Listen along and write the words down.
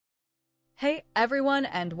Hey everyone,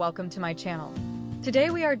 and welcome to my channel. Today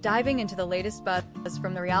we are diving into the latest buzz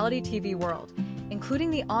from the reality TV world, including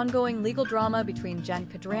the ongoing legal drama between Jenn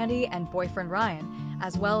Pedranti and boyfriend Ryan,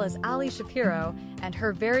 as well as Ali Shapiro and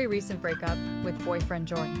her very recent breakup with boyfriend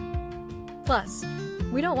Jordan. Plus,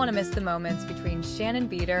 we don't want to miss the moments between Shannon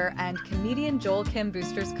Beater and comedian Joel Kim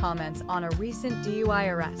Booster's comments on a recent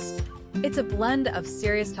DUI arrest. It's a blend of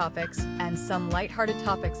serious topics and some lighthearted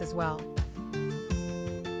topics as well.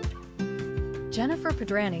 Jennifer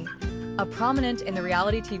Pedranti, a prominent in the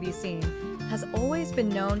reality TV scene, has always been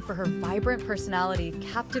known for her vibrant personality,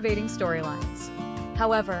 captivating storylines.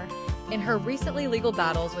 However, in her recently legal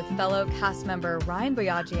battles with fellow cast member Ryan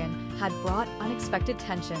Boyajian had brought unexpected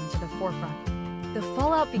tension to the forefront. The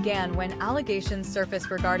fallout began when allegations surfaced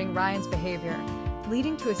regarding Ryan's behavior,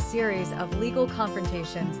 leading to a series of legal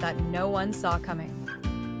confrontations that no one saw coming.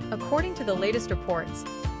 According to the latest reports,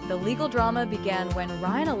 the legal drama began when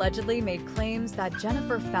Ryan allegedly made claims that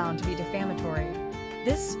Jennifer found to be defamatory.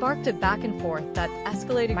 This sparked a back and forth that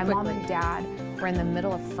escalated quickly. My mom and dad were in the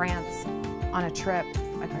middle of France on a trip.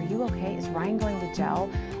 Like, are you okay? Is Ryan going to jail?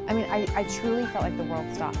 I mean, I truly felt like the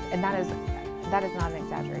world stopped, and that is not an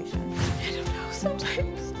exaggeration. I don't know,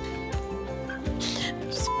 sometimes I'm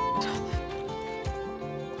just all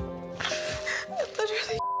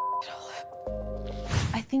literally all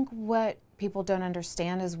I think what people don't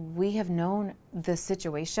understand is we have known the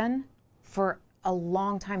situation for a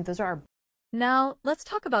long time. Those are our... Now, let's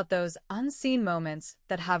talk about those unseen moments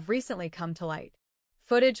that have recently come to light.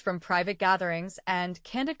 Footage from private gatherings and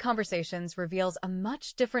candid conversations reveals a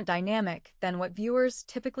much different dynamic than what viewers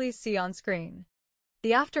typically see on screen.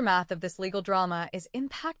 The aftermath of this legal drama is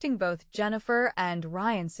impacting both Jennifer and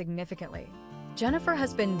Ryan significantly. Jennifer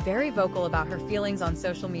has been very vocal about her feelings on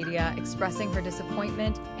social media, expressing her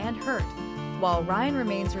disappointment and hurt, while Ryan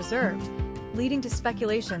remains reserved, leading to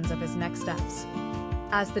speculations of his next steps.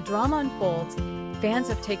 As the drama unfolds, fans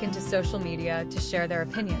have taken to social media to share their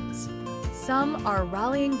opinions. Some are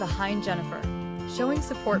rallying behind Jennifer, showing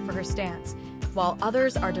support for her stance, while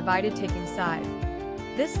others are divided, taking side.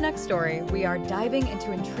 This next story, we are diving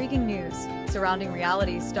into intriguing news surrounding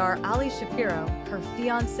reality star Ali Shapiro, her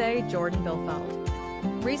fiancé Jordan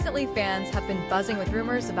Bilfeld. Recently, fans have been buzzing with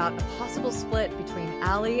rumors about a possible split between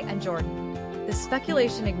Ali and Jordan. The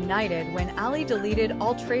speculation ignited when Ali deleted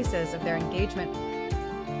all traces of their engagement.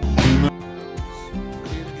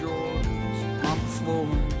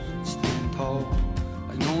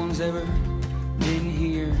 Like no one's ever been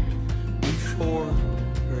here before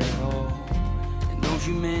her at all. And don't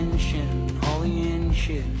you mention all the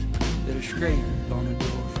inches that are scraped on a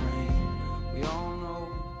door frame. We all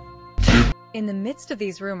know. In the midst of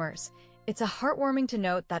these rumors, it's heartwarming to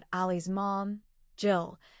note that Ali's mom,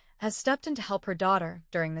 Jill, has stepped in to help her daughter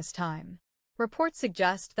during this time. Reports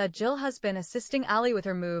suggest that Jill has been assisting Ali with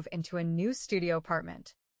her move into a new studio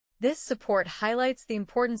apartment. This support highlights the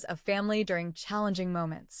importance of family during challenging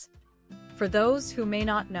moments. For those who may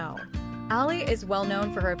not know, Ali is well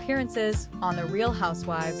known for her appearances on The Real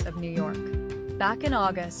Housewives of New York. Back in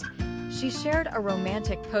August, she shared a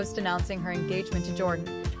romantic post announcing her engagement to Jordan,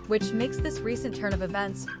 which makes this recent turn of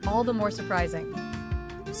events all the more surprising.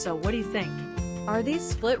 So what do you think? Are these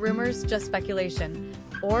split rumors just speculation,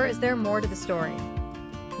 or is there more to the story?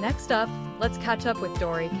 Next up, let's catch up with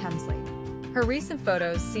Dorit Kemsley. Her recent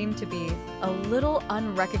photos seem to be a little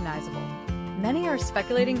unrecognizable. Many are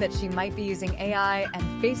speculating that she might be using AI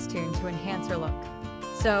and Facetune to enhance her look.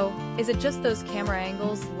 So, is it just those camera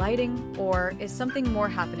angles, lighting, or is something more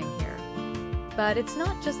happening here? But it's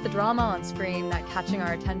not just the drama on screen that's catching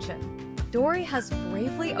our attention. Dorit has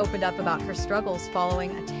bravely opened up about her struggles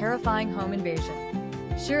following a terrifying home invasion.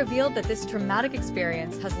 She revealed that this traumatic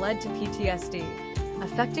experience has led to PTSD,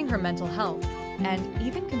 affecting her mental health, and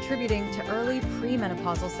even contributing to early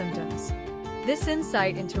premenopausal symptoms. This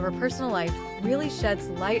insight into her personal life really sheds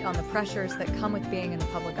light on the pressures that come with being in the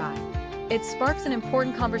public eye. It sparks an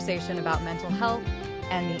important conversation about mental health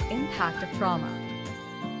and the impact of trauma.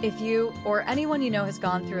 If you or anyone you know has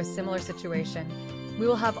gone through a similar situation, we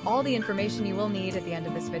will have all the information you will need at the end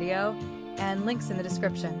of this video and links in the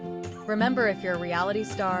description. Remember, if you're a reality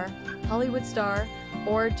star, Hollywood star,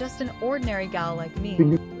 or just an ordinary gal like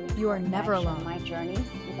me, you are never alone. My journey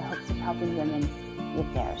with the hopes of helping women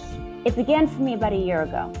with theirs. It began for me about a year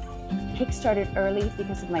ago. Kick-started early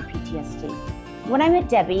because of my PTSD. When I met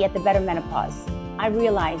Debbie at the Better Menopause, I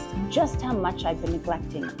realized just how much I'd been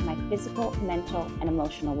neglecting my physical, mental, and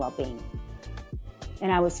emotional well-being.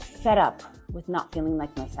 And I was fed up with not feeling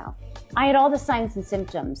like myself. I had all the signs and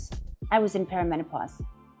symptoms. I was in perimenopause,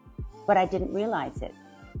 but I didn't realize it.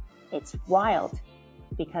 It's wild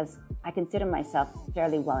because I consider myself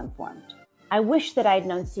fairly well informed. I wish that I had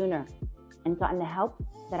known sooner and gotten the help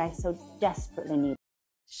that I so desperately needed.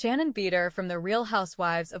 Shannon Beater from The Real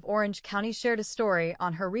Housewives of Orange County shared a story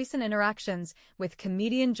on her recent interactions with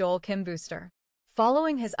comedian Joel Kim Booster.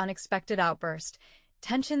 Following his unexpected outburst,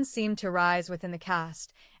 tensions seemed to rise within the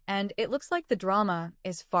cast, and it looks like the drama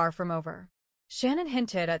is far from over. Shannon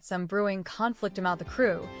hinted at some brewing conflict among the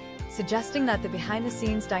crew, suggesting that the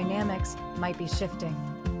behind-the-scenes dynamics might be shifting.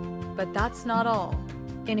 But that's not all.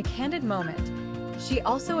 In a candid moment, she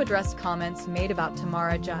also addressed comments made about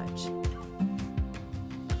Tamara Judge.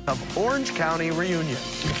 Of Orange County reunion.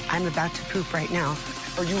 I'm about to poop right now.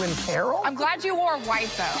 Are you in peril? I'm glad you wore white,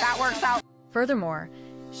 though. That works out. Furthermore,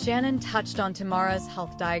 Shannon touched on Tamara's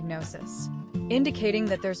health diagnosis, indicating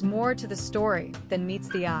that there's more to the story than meets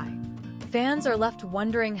the eye. Fans are left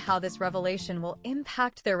wondering how this revelation will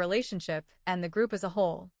impact their relationship and the group as a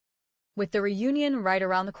whole. With the reunion right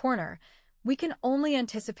around the corner, we can only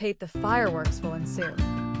anticipate the fireworks will ensue.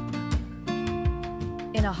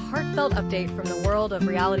 In a heartfelt update from the world of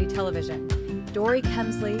reality television, Dorit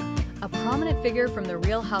Kemsley, a prominent figure from The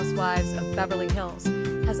Real Housewives of Beverly Hills,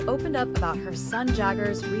 has opened up about her son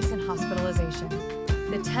Jagger's recent hospitalization.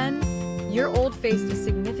 The 10-year-old faced a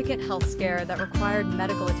significant health scare that required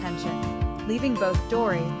medical attention, leaving both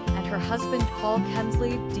Dorit and her husband Paul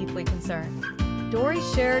Kemsley deeply concerned.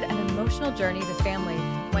 Dorit shared an emotional journey the family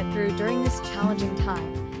went through during this challenging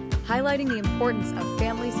time, highlighting the importance of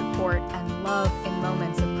family support and love in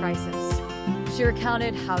moments of crisis. She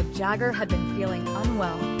recounted how Jagger had been feeling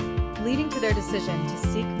unwell, leading to their decision to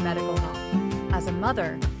seek medical help. As a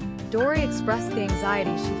mother, Dorit expressed the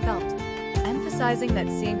anxiety she felt, emphasizing that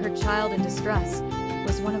seeing her child in distress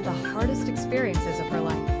was one of the hardest experiences of her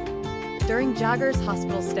life. During Jagger's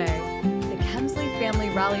hospital stay, the Kemsley family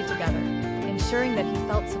rallied together, ensuring that he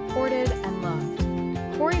felt supported and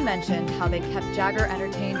loved. Corey mentioned how they kept Jagger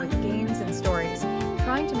entertained with games and stories,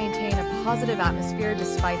 trying to maintain a positive atmosphere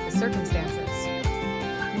despite the circumstances.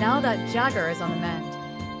 Now that Jagger is on the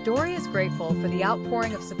mend, Dorit is grateful for the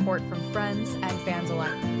outpouring of support from friends and fans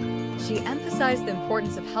alike. She emphasized the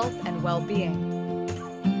importance of health and well-being.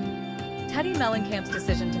 Teddi Mellencamp's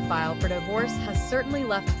decision to file for divorce has certainly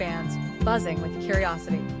left fans buzzing with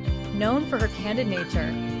curiosity. Known for her candid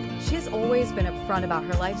nature, she has always been upfront about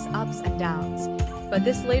her life's ups and downs, but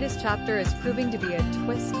this latest chapter is proving to be a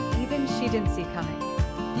twist even she didn't see coming.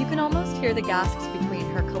 You can almost hear the gasps between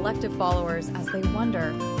her collective followers as they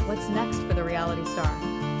wonder what's next for the reality star.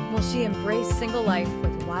 Will she embrace single life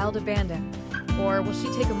with wild abandon, or will she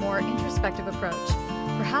take a more introspective approach,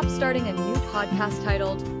 perhaps starting a new podcast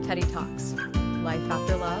titled Teddi Talks, Life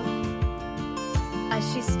After Love?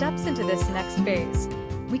 As she steps into this next phase,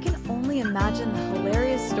 we can only imagine the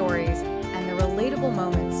hilarious stories and the relatable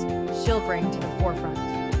moments she'll bring to the forefront.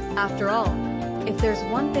 After all, if there's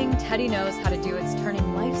one thing Teddi knows how to do, it's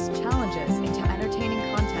turning life's challenges into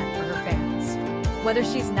entertaining content for her fans. Whether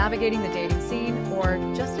she's navigating the dating scene or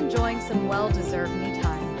just enjoying some well-deserved me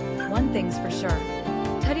time, one thing's for sure,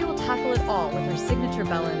 Teddi will tackle it all with her signature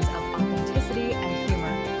balance of authenticity and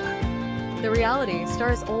humor. The reality star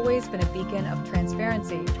has always been a beacon of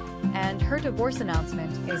transparency, and her divorce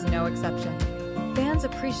announcement is no exception. Fans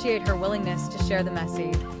appreciate her willingness to share the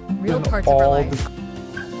messy, real parts of her life.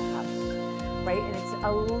 Right, and it's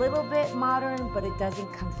a little bit modern, but it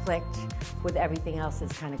doesn't conflict with everything else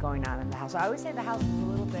that's kind of going on in the house. So I would say the house is a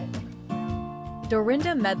little bit.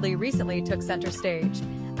 Dorinda Medley recently took center stage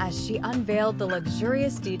as she unveiled the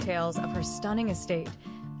luxurious details of her stunning estate,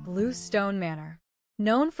 Bluestone Manor.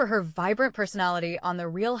 Known for her vibrant personality on The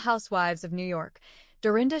Real Housewives of New York,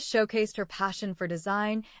 Dorinda showcased her passion for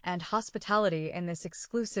design and hospitality in this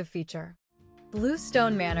exclusive feature.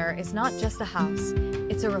 Bluestone Manor is not just a house,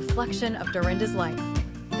 it's a reflection of Dorinda's life,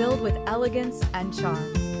 filled with elegance and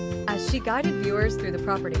charm. As she guided viewers through the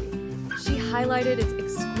property, she highlighted its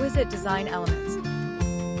exquisite design elements.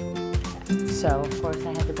 So, of course,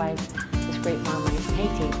 I had to buy this great Marmite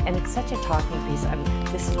painting, and it's such a talking piece. I mean,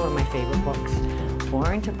 this is one of my favorite books.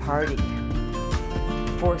 Born to Party,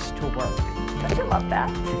 Forced to Work. Don't you love that?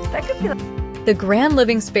 That could be like... The grand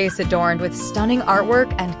living space adorned with stunning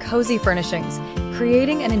artwork and cozy furnishings,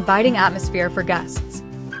 creating an inviting atmosphere for guests.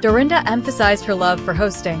 Dorinda emphasized her love for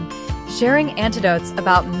hosting, sharing anecdotes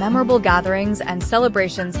about memorable gatherings and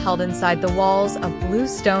celebrations held inside the walls of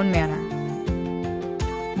Bluestone Manor.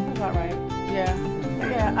 That's about right. Yeah.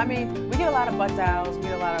 Yeah. I mean, we get a lot of butt dials. We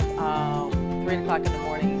get a lot of 3 o'clock in the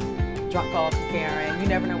morning drunk calls from Karen. You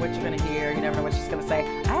never know what you're going to hear. You never know what she's going to say.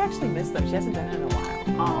 I actually miss them. She hasn't done it in a while.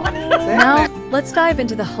 Now, let's dive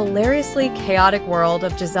into the hilariously chaotic world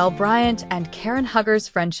of Giselle Bryant and Karen Hugger's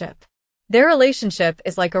friendship. Their relationship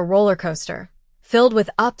is like a roller coaster, filled with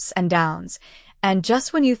ups and downs. And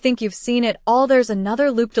just when you think you've seen it all, there's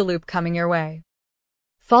another loop-de-loop coming your way.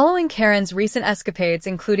 Following Karen's recent escapades,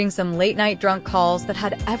 including some late-night drunk calls that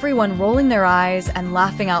had everyone rolling their eyes and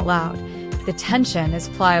laughing out loud, the tension is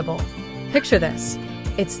pliable. Picture this.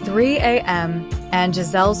 It's 3 a.m. and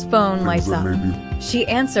Giselle's phone lights up. She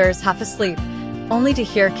answers half asleep, only to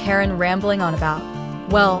hear Karen rambling on about,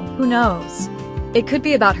 well, who knows? It could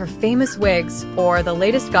be about her famous wigs or the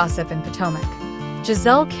latest gossip in Potomac.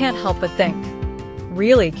 Giselle can't help but think,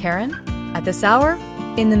 really, Karen? At this hour?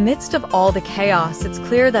 In the midst of all the chaos, it's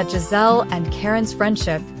clear that Giselle and Karen's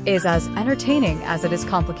friendship is as entertaining as it is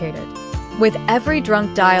complicated. With every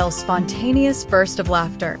drunk dial, spontaneous burst of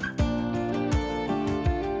laughter,